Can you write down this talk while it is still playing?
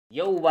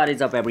Yo, what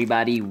is up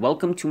everybody?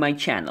 Welcome to my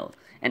channel.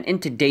 And in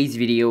today's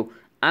video,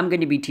 I'm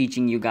going to be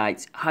teaching you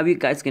guys how you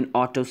guys can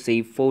auto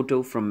save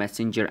photo from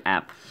Messenger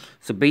app.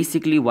 So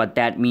basically what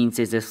that means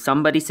is if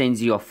somebody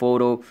sends you a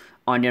photo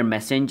on your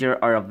Messenger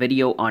or a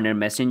video on your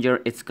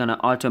Messenger, it's gonna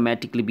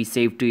automatically be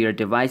saved to your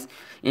device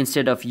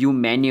instead of you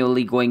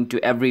manually going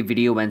to every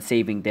video and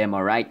saving them,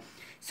 alright?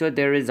 So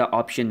there is an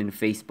option in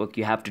Facebook.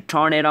 You have to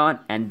turn it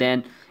on, and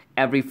then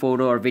every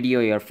photo or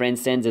video your friend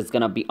sends is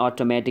gonna be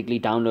automatically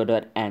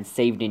downloaded and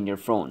saved in your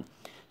phone.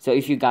 So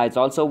if you guys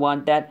also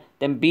want that,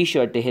 then be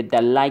sure to hit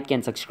that like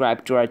and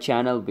subscribe to our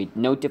channel with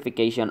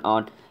notification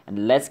on,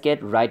 and let's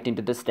get right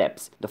into the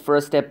steps. The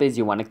first step is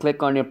you want to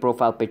click on your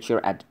profile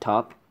picture at the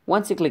top.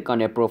 Once you click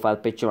on your profile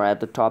picture at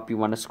the top, you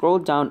want to scroll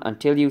down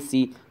until you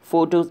see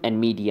photos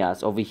and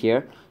medias over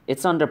here.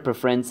 It's under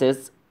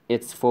preferences,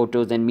 it's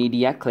photos and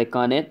media. Click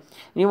on it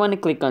and you want to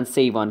click on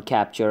save on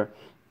capture.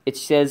 It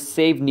says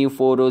save new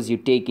photos you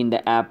take in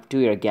the app to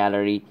your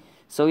gallery.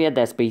 So yeah,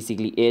 that's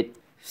basically it.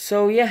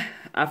 So yeah,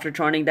 after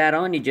turning that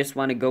on, you just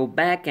want to go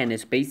back and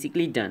it's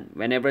basically done.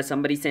 Whenever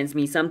somebody sends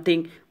me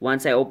something,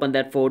 once I open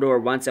that photo or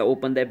once I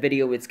open that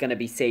video, it's gonna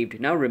be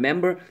saved. Now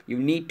remember, you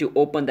need to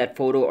open that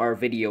photo or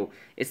video.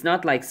 It's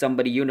not like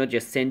somebody,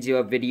 just sends you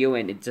a video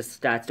and it just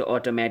starts to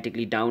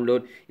automatically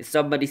download. If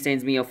somebody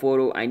sends me a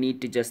photo, I need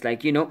to just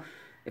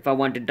if I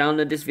want to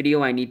download this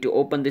video, I need to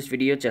open this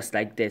video just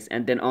like this,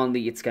 and then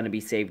only it's gonna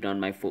be saved on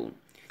my phone.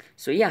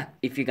 So yeah,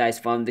 if you guys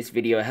found this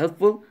video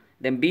helpful,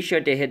 then be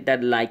sure to hit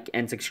that like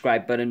and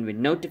subscribe button with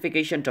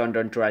notification turned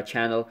on to our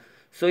channel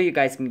so you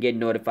guys can get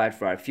notified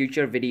for our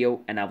future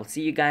video, and I will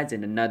see you guys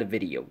in another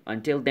video.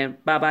 Until then,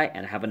 bye bye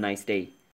and have a nice day.